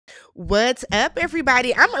What's up,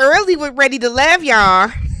 everybody? I'm early with Ready to Love, y'all.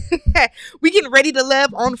 We getting Ready to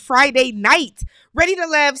Love on Friday night. Ready to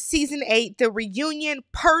Love Season 8, The Reunion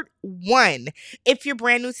Part 1. If you're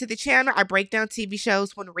brand new to the channel, I break down TV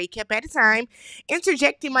shows one recap at a time,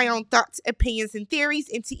 interjecting my own thoughts, opinions, and theories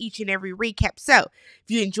into each and every recap. So, if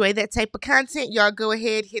you enjoy that type of content, y'all go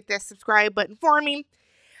ahead, hit that subscribe button for me.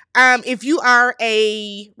 If you are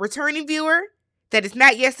a returning viewer that is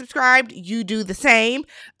not yet subscribed, you do the same.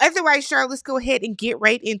 Otherwise, y'all, let's go ahead and get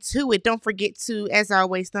right into it. Don't forget to, as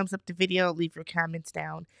always, thumbs up the video, leave your comments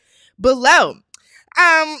down below.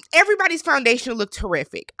 Everybody's foundation looked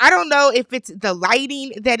terrific. I don't know if it's the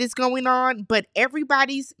lighting that is going on, but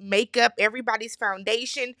everybody's makeup, everybody's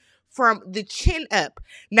foundation from the chin up,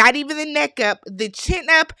 not even the neck up, the chin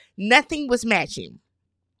up, nothing was matching.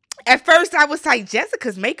 At first, I was like,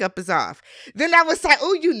 Jessica's makeup is off. Then I was like,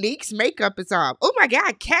 oh, Unique's makeup is off. Oh my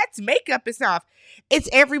God, Kat's makeup is off. It's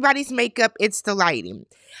everybody's makeup. It's the lighting.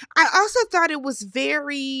 I also thought it was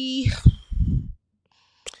I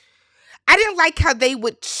didn't like how they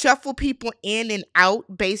would shuffle people in and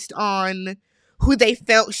out based on who they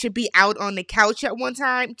felt should be out on the couch at one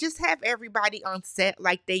time. Just have everybody on set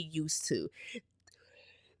like they used to.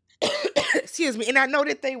 Excuse me. And I know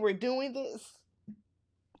that they were doing this.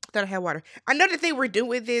 Thought I had water. I know that they were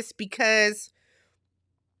doing this because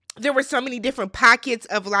there were so many different pockets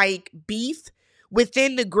of like beef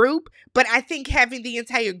within the group, but I think having the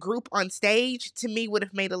entire group on stage to me would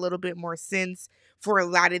have made a little bit more sense for a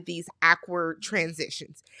lot of these awkward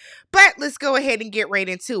transitions. But let's go ahead and get right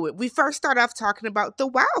into it. We first start off talking about the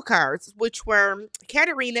wild cards, which were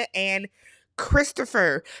Katarina and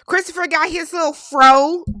Christopher. Christopher got his little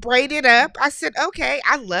fro braided up. I said, okay,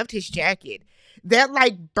 I loved his jacket. That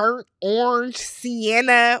like burnt orange,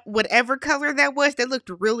 sienna, whatever color that was, that looked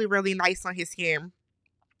really, really nice on his skin.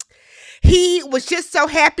 He was just so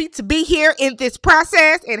happy to be here in this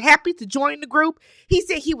process and happy to join the group. He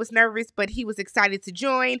said he was nervous, but he was excited to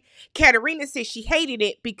join. Katarina said she hated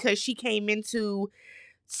it because she came into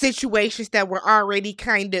situations that were already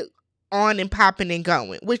kind of on and popping and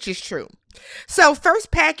going, which is true. So first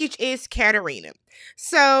package is Katarina.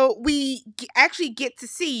 So we actually get to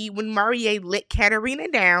see when Marie let Katarina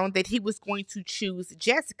down that he was going to choose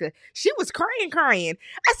Jessica. She was crying.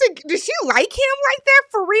 I said, did she like him like that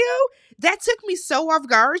for real? That took me so off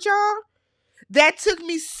guard, y'all. That took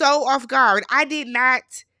me so off guard. I did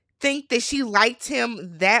not think that she liked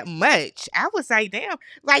him that much. I was like, damn,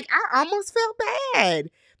 like I almost felt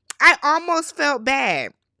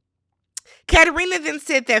bad. Katarina then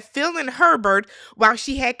said that Phil and Herbert, while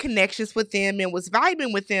she had connections with them and was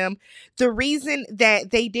vibing with them, the reason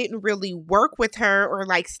that they didn't really work with her or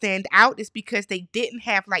like stand out is because they didn't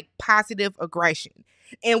have like positive aggression.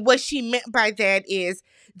 And what she meant by that is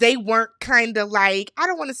they weren't kind of like, I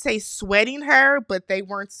don't want to say sweating her, but they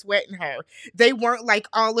weren't sweating her. They weren't like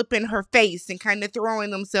all up in her face and kind of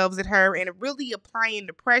throwing themselves at her and really applying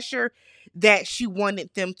the pressure that she wanted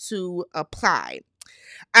them to apply.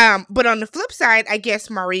 But on the flip side, I guess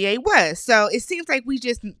Marie was. So it seems like we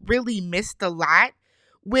just really missed a lot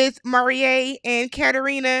with Marie and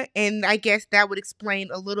Katarina. And I guess that would explain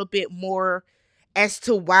a little bit more as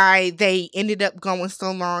to why they ended up going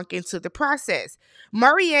so long into the process.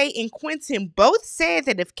 Marie and Quentin both said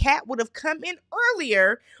that if Kat would have come in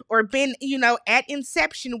earlier or been, at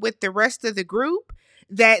inception with the rest of the group,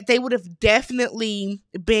 that they would have definitely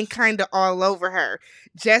been kind of all over her.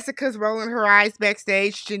 Jessica's rolling her eyes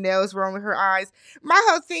backstage. Janelle's rolling her eyes. My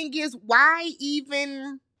whole thing is, why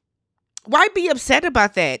be upset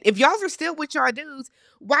about that? If y'all are still with y'all dudes,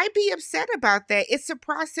 why be upset about that? It's a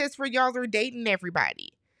process where y'all are dating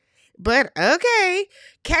everybody. But okay.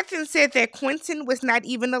 Catherine said that Quentin was not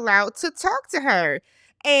even allowed to talk to her.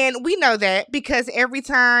 And we know that because every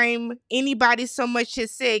time anybody so much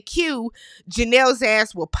as said Q, Janelle's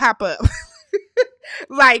ass will pop up.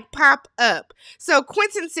 Like pop up. So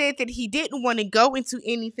Quentin said that he didn't want to go into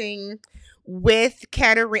anything with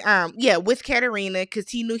Katarina, because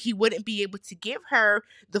he knew he wouldn't be able to give her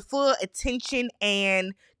the full attention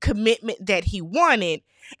and commitment that he wanted.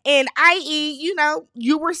 And i.e.,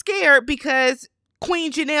 you were scared because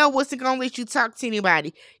Queen Janelle wasn't going to let you talk to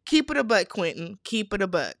anybody. Keep it a buck, Quentin. Keep it a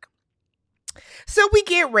buck. So we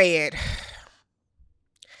get red.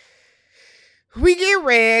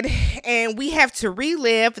 And we have to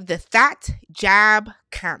relive the thought job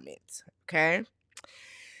comment. Okay.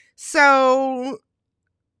 So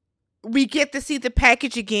we get to see the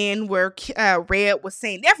package again where Red was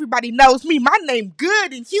saying, everybody knows me. My name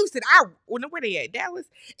good in Houston. Where they at? Dallas?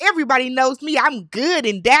 Everybody knows me. I'm good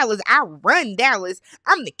in Dallas. I run Dallas.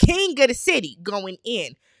 I'm the king of the city going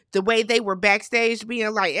in. the way they were backstage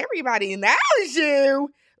being like, everybody knows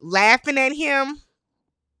you, laughing at him.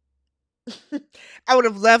 I would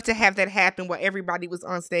have loved to have that happen while everybody was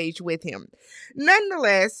on stage with him.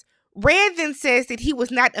 Nonetheless, Red then says that he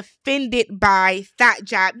was not offended by Thought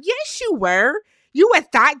Job. Yes, you were. You a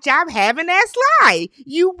Thought Job having ass lie.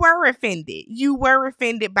 You were offended. You were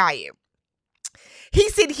offended by it. He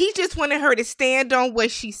said he just wanted her to stand on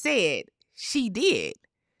what she said. She did.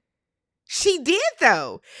 She did,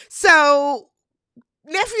 though. So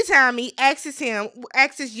Nephew Tommy asks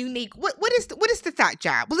Unique, what is the Thought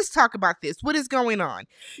Job? Well, let's talk about this. What is going on?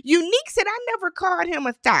 Unique said, I never called him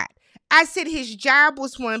a thought. I said his job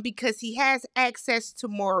was one because he has access to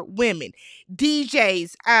more women,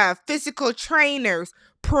 DJs, physical trainers,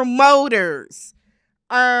 promoters.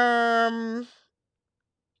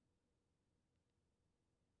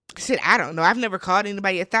 Shit, I don't know. I've never called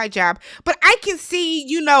anybody a thought job, but I can see,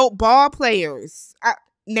 ball players.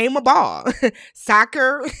 Name a ball.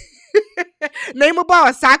 Soccer. Name a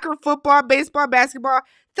ball. Soccer, football, baseball, basketball.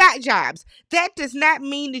 Thought jobs. That does not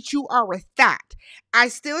mean that you are a thought. I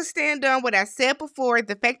still stand on what I said before.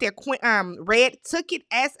 The fact that Red took it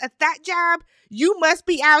as a thought job, you must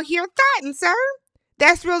be out here thoughting, sir.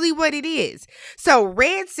 That's really what it is. So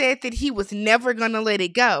Red said that he was never going to let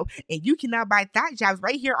it go. And you can now buy thought jobs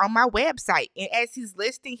right here on my website. And as he's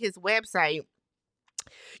listing his website,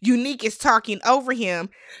 Unique is talking over him.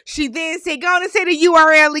 She then said, go on and say the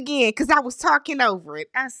URL again, because I was talking over it.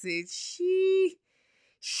 I said, she,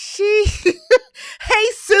 hey,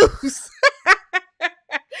 Seuss.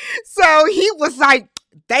 So he was like,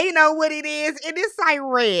 they know what it is, and it's like,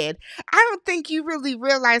 Red, I don't think you really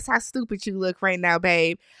realize how stupid you look right now,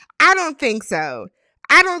 babe. I don't think so.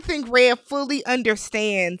 I don't think Red fully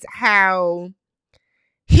understands how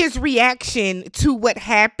his reaction to what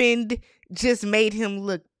happened just made him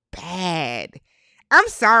look bad. I'm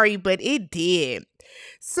sorry, but it did.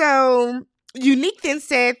 So Unique then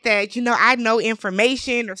said that, I know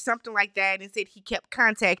information or something like that, and said he kept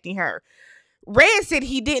contacting her. Red said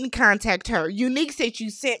he didn't contact her. Unique said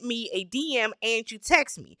you sent me a DM and you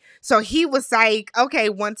text me. So he was like, okay,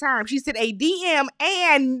 one time. She said a DM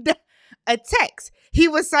and a text. He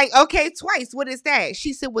was like, okay, twice. What is that?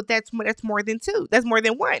 She said, well, that's more than two. That's more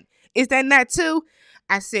than one. Is that not two?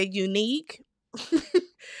 I said, Unique.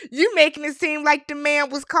 You making it seem like the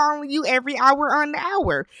man was calling you every hour on the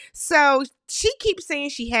hour. So she keeps saying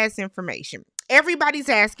she has information. Everybody's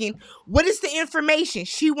asking, what is the information?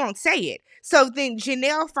 She won't say it. So then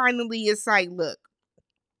Janelle finally is like, look,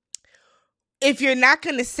 if you're not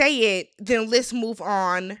going to say it, then let's move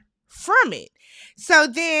on from it. So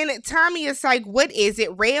then Tommy is like, what is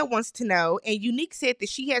it? Rhea wants to know. And Unique said that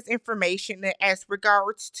she has information as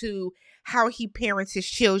regards to how he parents his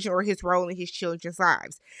children or his role in his children's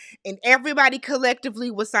lives. And everybody collectively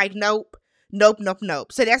was like, nope.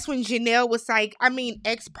 So that's when Janelle was like,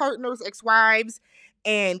 ex-partners, ex-wives,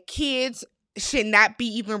 and kids should not be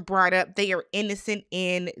even brought up. They are innocent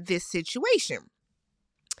in this situation.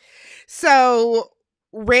 So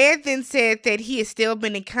Red then said that he has still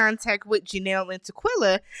been in contact with Janelle and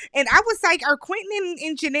Taquilla. And I was like, are Quentin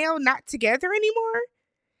and Janelle not together anymore?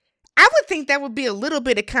 I would think that would be a little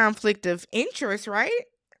bit of conflict of interest, right?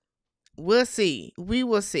 We'll see. We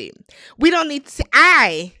will see.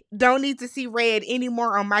 I don't need to see Red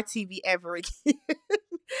anymore on my TV ever again.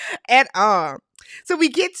 At all. So we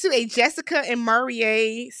get to a Jessica and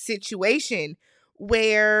Maurier situation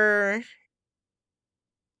where...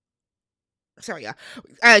 Sorry,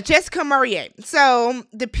 y'all. Jessica Maurier. So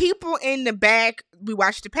the people in the back, we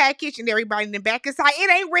watched the package, and everybody in the back is like,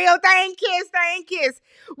 it ain't real. They ain't kiss.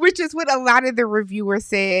 Which is what a lot of the reviewers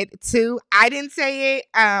said too. I didn't say it.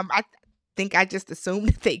 I think I just assumed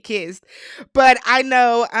that they kissed. But I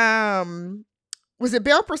know, was it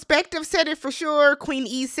Belle Perspective said it for sure? Queen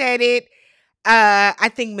E said it.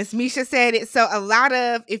 I think Miss Misha said it. So a lot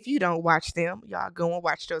of, if you don't watch them, y'all go and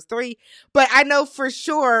watch those three. But I know for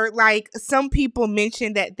sure, like, some people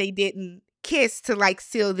mentioned that they didn't kiss to, like,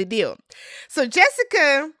 seal the deal. So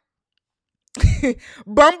Jessica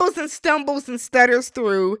bumbles and stumbles and stutters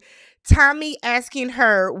through Tommy asking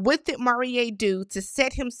her, what did Maurier do to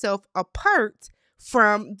set himself apart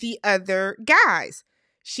from the other guys?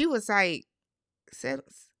 She was like,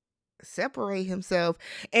 separate himself.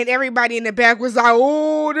 And everybody in the back was like,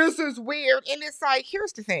 oh, this is weird. And it's like,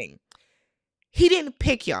 here's the thing. He didn't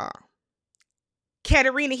pick y'all.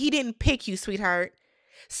 Katarina, he didn't pick you, sweetheart.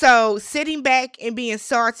 So sitting back and being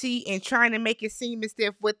salty and trying to make it seem as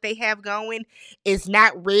if what they have going is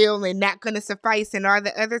not real and not going to suffice and all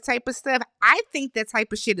the other type of stuff, I think that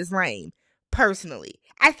type of shit is lame, personally.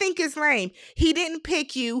 I think it's lame. He didn't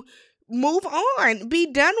pick you. move on.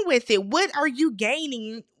 Be done with it. What are you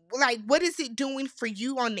gaining? Like, what is it doing for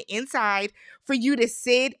you on the inside for you to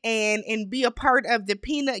sit and be a part of the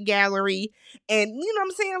peanut gallery? And you know what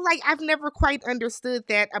I'm saying? Like, I've never quite understood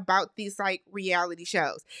that about these like reality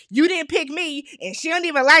shows. You didn't pick me and she don't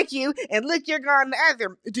even like you, and look, you're gone the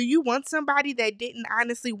other. Do you want somebody that didn't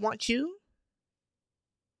honestly want you?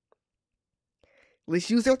 Let's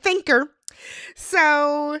use a thinker.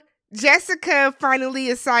 So Jessica finally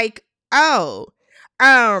is like, oh,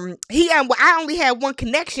 well, I only had one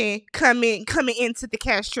connection coming into the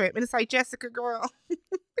cash trip, and it's like, Jessica, girl.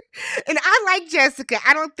 And I like Jessica.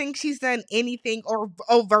 I don't think she's done anything or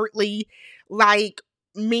overtly like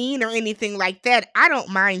mean or anything like that. I don't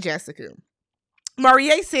mind Jessica.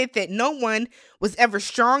 Maurier said that no one was ever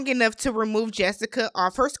strong enough to remove Jessica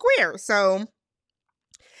off her square. So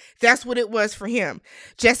that's what it was for him.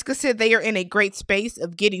 Jessica said they are in a great space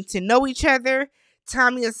of getting to know each other.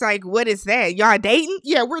 Tommy is like, what is that? Y'all dating?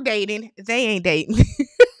 Yeah, we're dating. They ain't dating.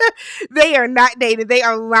 They are not dating. They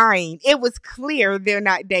are lying. It was clear they're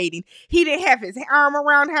not dating. He didn't have his arm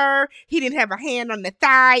around her. He didn't have a hand on the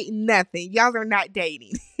thigh. Nothing. Y'all are not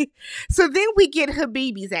dating. So then we get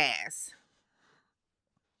Habibi's ass.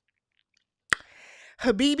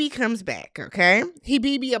 Habibi comes back, okay?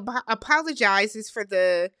 Habibi apologizes for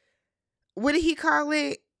the, what did he call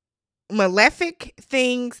it? Malefic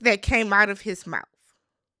things that came out of his mouth.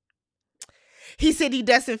 He said he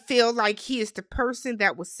doesn't feel like he is the person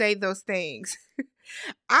that would say those things.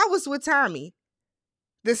 I was with Tommy.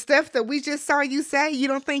 The stuff that we just saw you say, you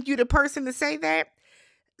don't think you're the person to say that?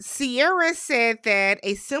 Sierra said that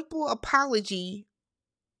a simple apology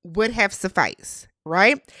would have sufficed,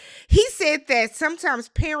 right? He said that sometimes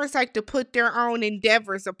parents like to put their own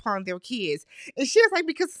endeavors upon their kids. And she was like,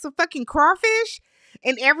 because it's a fucking crawfish?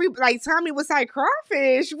 And Tommy was like,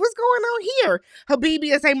 crawfish? What's going on here?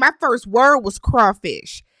 Habibi is like, my first word was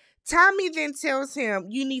crawfish. Tommy then tells him,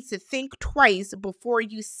 you need to think twice before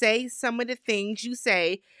you say some of the things you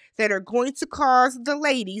say that are going to cause the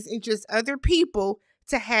ladies and just other people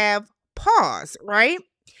to have pause, right?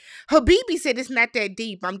 Habibi said, it's not that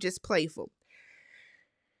deep. I'm just playful.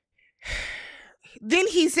 Then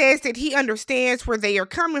he says that he understands where they are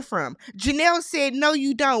coming from. Janelle said, no,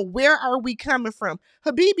 you don't. Where are we coming from?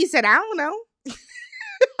 Habibi said, I don't know.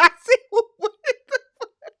 I said, what the fuck?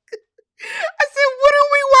 I said, what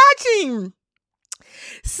are we watching?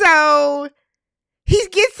 So he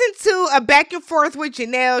gets into a back and forth with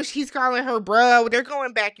Janelle. She's calling her bro. They're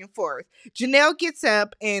going back and forth. Janelle gets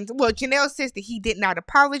up and, well, Janelle says that he did not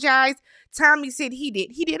apologize. Tommy said he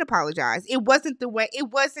did. He did apologize. It wasn't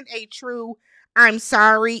a true I'm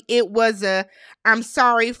sorry. It was I'm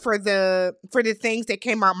sorry for the things that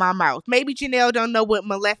came out my mouth. Maybe Janelle don't know what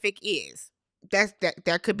malefic is.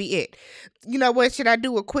 That could be it. You know what? Should I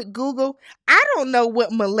do a quick Google? I don't know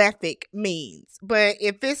what malefic means, but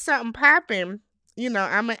if it's something popping, you know,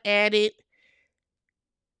 I'm gonna add it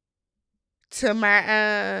to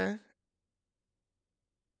my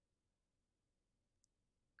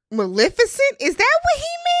Maleficent. Is that what he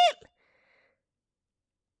meant?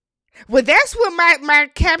 Well, that's what my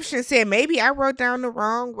caption said. Maybe I wrote down the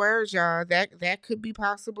wrong words, y'all. That could be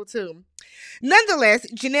possible too. Nonetheless,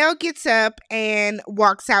 Janelle gets up and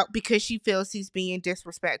walks out because she feels he's being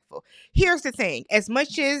disrespectful. Here's the thing. As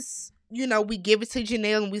much as, you know, we give it to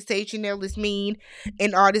Janelle and we say Janelle is mean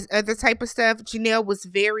and all this other type of stuff, Janelle was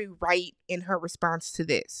very right in her response to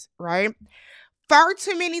this, right? Far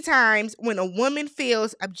too many times when a woman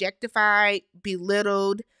feels objectified,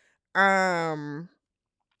 belittled,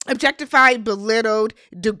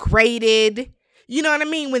 degraded. You know what I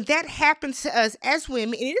mean? When that happens to us as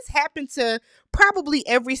women, and it has happened to probably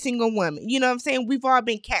every single woman, you know what I'm saying? We've all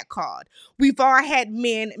been catcalled. We've all had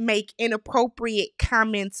men make inappropriate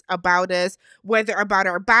comments about us, whether about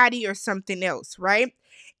our body or something else, right?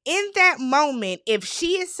 In that moment, if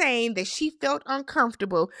she is saying that she felt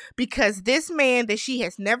uncomfortable because this man that she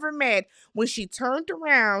has never met, when she turned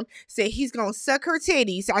around, said he's going to suck her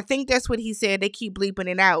titties. I think that's what he said. They keep bleeping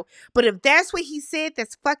it out. But if that's what he said,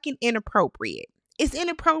 that's fucking inappropriate. It's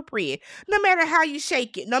inappropriate. No matter how you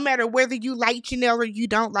shake it, no matter whether you like Janelle or you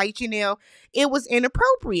don't like Janelle, it was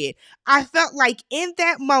inappropriate. I felt like in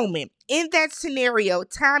that moment, in that scenario,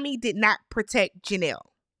 Tommy did not protect Janelle.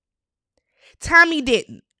 Tommy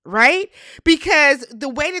didn't. Right? Because the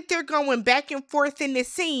way that they're going back and forth in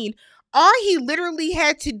this scene, all he literally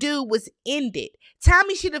had to do was end it.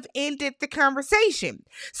 Tommy should have ended the conversation.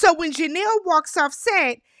 So when Janelle walks off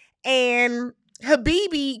set and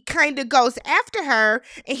Habibi kind of goes after her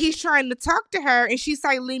and he's trying to talk to her and she's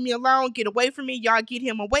like, leave me alone, get away from me, y'all get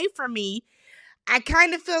him away from me. I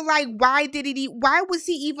kind of feel like why was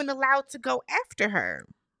he even allowed to go after her?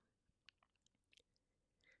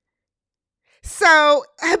 So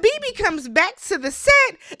Habibi comes back to the set,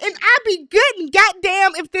 and I be good and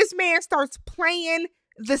goddamn if this man starts playing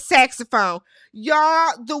the saxophone.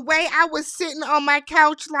 Y'all, the way I was sitting on my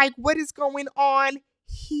couch, like, what is going on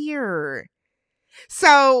here?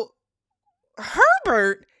 So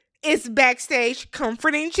Herbert is backstage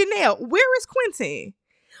comforting Janelle. Where is Quentin?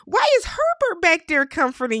 Why is Herbert back there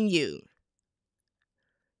comforting you?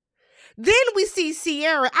 Then we see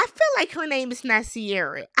Sierra. I feel like her name is not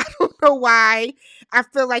Sierra. I don't know why. I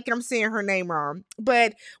feel like I'm saying her name wrong.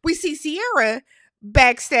 But we see Sierra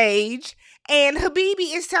backstage, and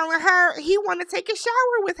Habibi is telling her he want to take a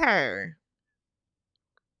shower with her.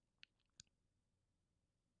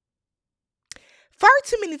 Far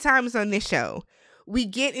too many times on this show, we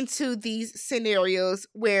get into these scenarios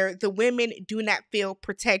where the women do not feel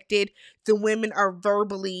protected. The women are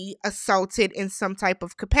verbally assaulted in some type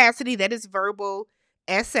of capacity. That is verbal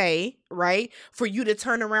SA, right? For you to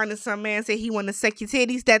turn around and some man say he want to suck your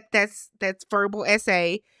titties, that's verbal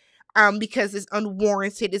SA. Because it's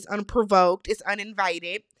unwarranted, it's unprovoked, it's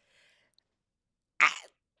uninvited.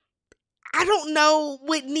 I don't know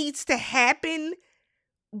what needs to happen,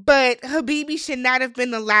 but Habibi should not have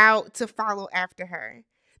been allowed to follow after her.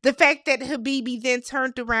 The fact that Habibi then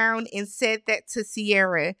turned around and said that to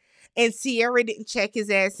Sierra, and Sierra didn't check his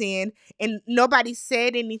ass in, and nobody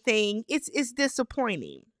said anything, it's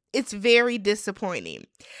disappointing. It's very disappointing.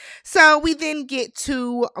 So we then get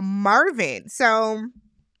to Marvin. So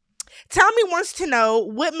Tommy wants to know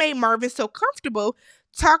what made Marvin so comfortable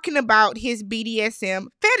talking about his BDSM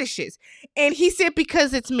fetishes. And he said,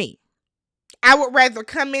 because it's me. I would rather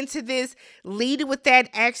come into this, lead with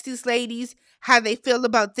that, ask these ladies how they feel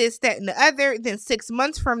about this, that, and the other, than 6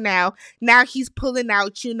 months from now he's pulling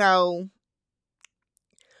out,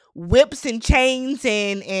 whips and chains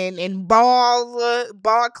and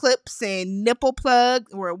ball clips and nipple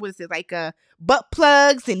plugs, or was it like butt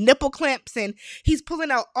plugs and nipple clamps, and he's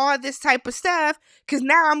pulling out all this type of stuff because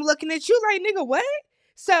now I'm looking at you like, nigga, what?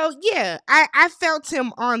 So yeah, I felt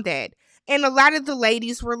him on that. And a lot of the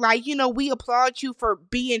ladies were like, we applaud you for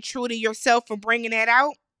being true to yourself and bringing that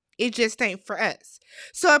out. It just ain't for us.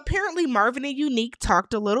 So apparently Marvin and Unique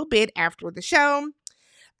talked a little bit after the show.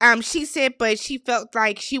 She said, but she felt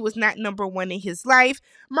like she was not number one in his life.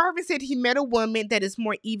 Marvin said he met a woman that is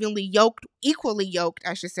more equally yoked,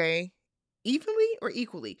 I should say.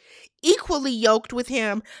 Equally yoked with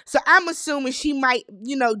him. So I'm assuming she might,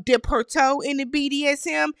 dip her toe in the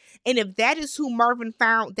BDSM. And if that is who Marvin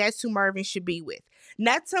found, that's who Marvin should be with.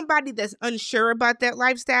 Not somebody that's unsure about that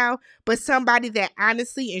lifestyle, but somebody that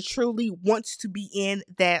honestly and truly wants to be in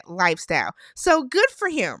that lifestyle. So good for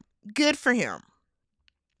him. Good for him.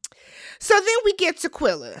 So then we get to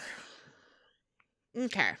Quilla.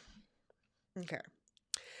 Okay.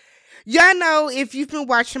 Y'all know, if you've been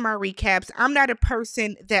watching my recaps, I'm not a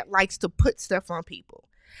person that likes to put stuff on people.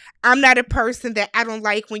 I'm not a person that I don't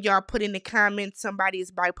like when y'all put in the comments somebody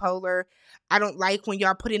is bipolar. I don't like when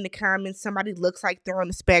y'all put in the comments somebody looks like they're on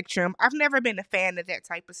the spectrum. I've never been a fan of that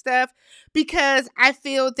type of stuff because I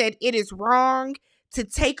feel that it is wrong to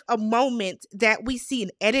take a moment that we see, an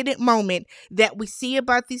edited moment that we see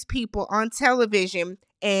about these people on television,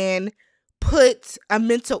 and put a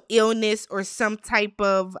mental illness or some type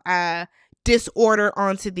of disorder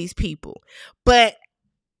onto these people. But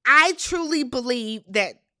I truly believe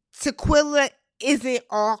that Taquilla isn't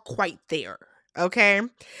all quite there. Okay.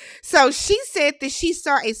 So she said that she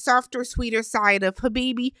saw a softer, sweeter side of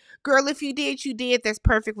Habibi. Girl, if you did, you did. That's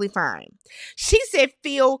perfectly fine. She said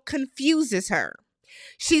Phil confuses her.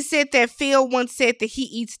 She said that Phil once said that he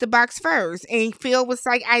eats the box first. And Phil was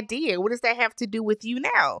like, I did. What does that have to do with you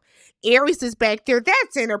now? Aries is back there.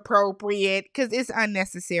 That's inappropriate because it's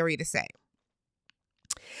unnecessary to say.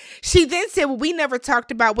 She then said, well, we never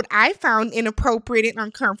talked about what I found inappropriate and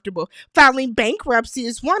uncomfortable. Filing bankruptcy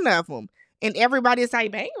is one of them. And everybody's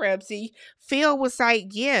like, bankruptcy? Phil was like,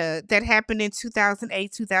 yeah, that happened in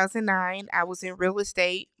 2008, 2009. I was in real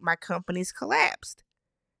estate. My company's collapsed.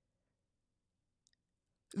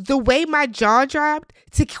 The way my jaw dropped,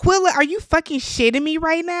 Taquilla, are you fucking shitting me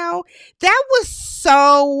right now? That was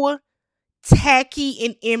so tacky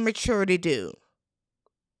and immature to do.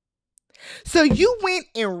 So you went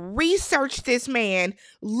and researched this man,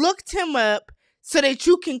 looked him up so that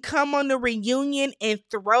you can come on the reunion and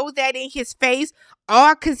throw that in his face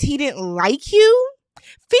all because he didn't like you?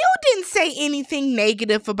 Phil didn't say anything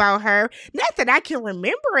negative about her. Not that I can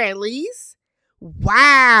remember, at least.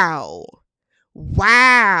 Wow.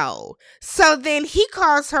 Wow. So then he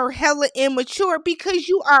calls her hella immature because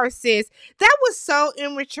you are, sis. That was so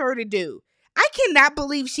immature to do. I cannot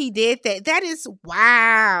believe she did that. That is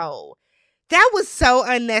wow. That was so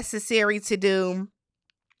unnecessary to do.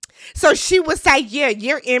 So she was like, yeah,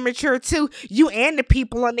 you're immature too. You and the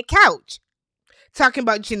people on the couch. Talking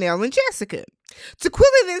about Janelle and Jessica.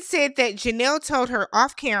 Taquilla then said that Janelle told her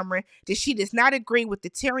off camera that she does not agree with the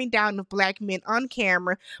tearing down of black men on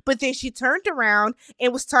camera, but then she turned around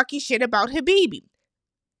and was talking shit about Habibi.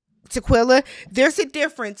 Taquilla, there's a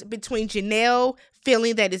difference between Janelle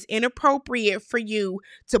feeling that it's inappropriate for you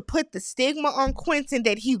to put the stigma on Quentin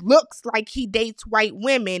that he looks like he dates white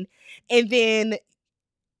women, and then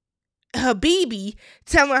Habibi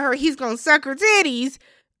telling her he's gonna suck her titties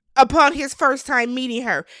upon his first time meeting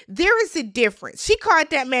her. There is a difference. She called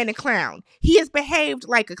that man a clown. He has behaved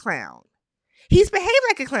like a clown. He's behaved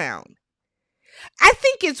like a clown. I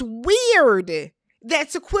think it's weird that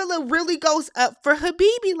Taquilla really goes up for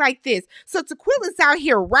Habibi like this. So Taquilla's out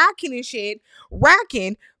here rocking and shit,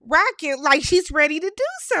 rocking like she's ready to do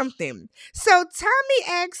something. So Tommy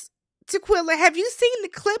asks Taquilla, have you seen the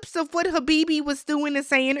clips of what Habibi was doing and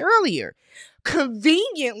saying earlier?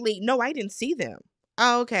 Conveniently, no, I didn't see them.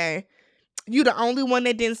 Oh, okay. You the only one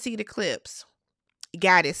that didn't see the clips.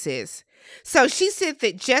 Got it, sis. So she said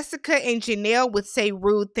that Jessica and Janelle would say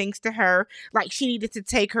rude things to her, like she needed to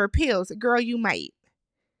take her pills. Girl, you might.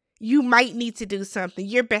 You might need to do something.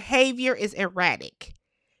 Your behavior is erratic.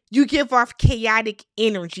 You give off chaotic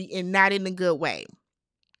energy and not in a good way.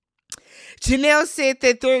 Janelle said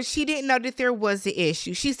that she didn't know that there was an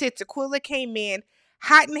issue. She said Taquilla came in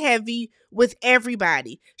hot and heavy with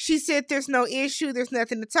everybody. She said there's no issue, there's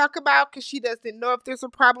nothing to talk about because she doesn't know if there's a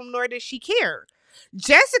problem nor does she care.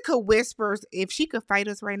 Jessica whispers if she could fight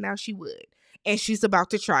us right now, she would. And she's about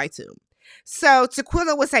to try to. So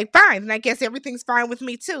Taquilla was like, fine, and I guess everything's fine with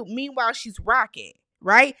me too. Meanwhile, she's rocking,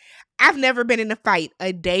 right? I've never been in a fight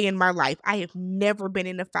a day in my life. I have never been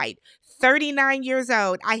in a fight. 39 years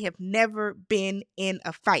old, I have never been in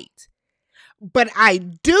a fight. But I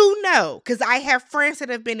do know, because I have friends that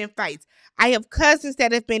have been in fights. I have cousins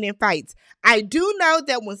that have been in fights. I do know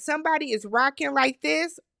that when somebody is rocking like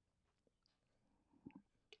this,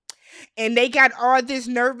 and they got all this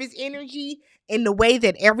nervous energy in the way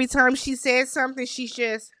that every time she says something, she's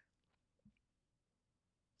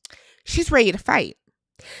ready to fight.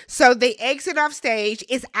 So they exit off stage.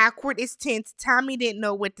 It's awkward. It's tense. Tommy didn't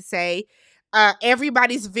know what to say.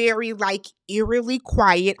 Everybody's very eerily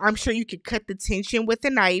quiet. I'm sure you could cut the tension with a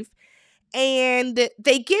knife. And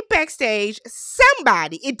they get backstage.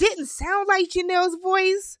 Somebody, it didn't sound like Janelle's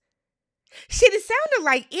voice. Shit, it sounded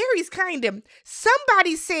like Aries kind of.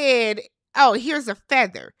 Somebody said, oh, here's a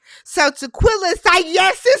feather. So Taquilla's like,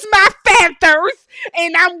 yes, it's my feathers.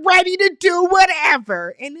 And I'm ready to do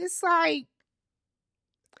whatever. And it's like,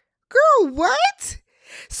 girl, what?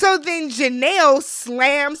 So then Janelle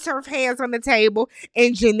slams her hands on the table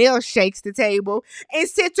and Janelle shakes the table and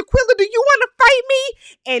said, Taquilla, do you want to fight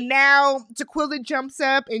me? And now Taquilla jumps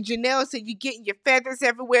up and Janelle said, you're getting your feathers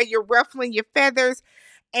everywhere. You're ruffling your feathers.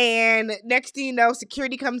 And next thing you know,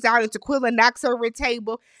 security comes out and Taquilla knocks over a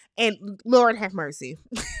table and Lord have mercy.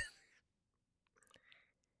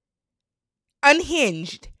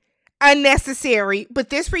 Unhinged. Unnecessary. But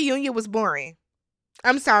this reunion was boring.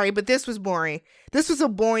 I'm sorry, but this was boring. This was a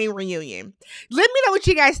boring reunion. Let me know what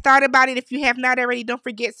you guys thought about it. If you have not already, don't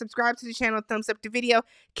forget, subscribe to the channel, thumbs up the video.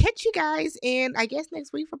 Catch you guys in, I guess,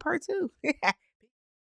 next week for part 2.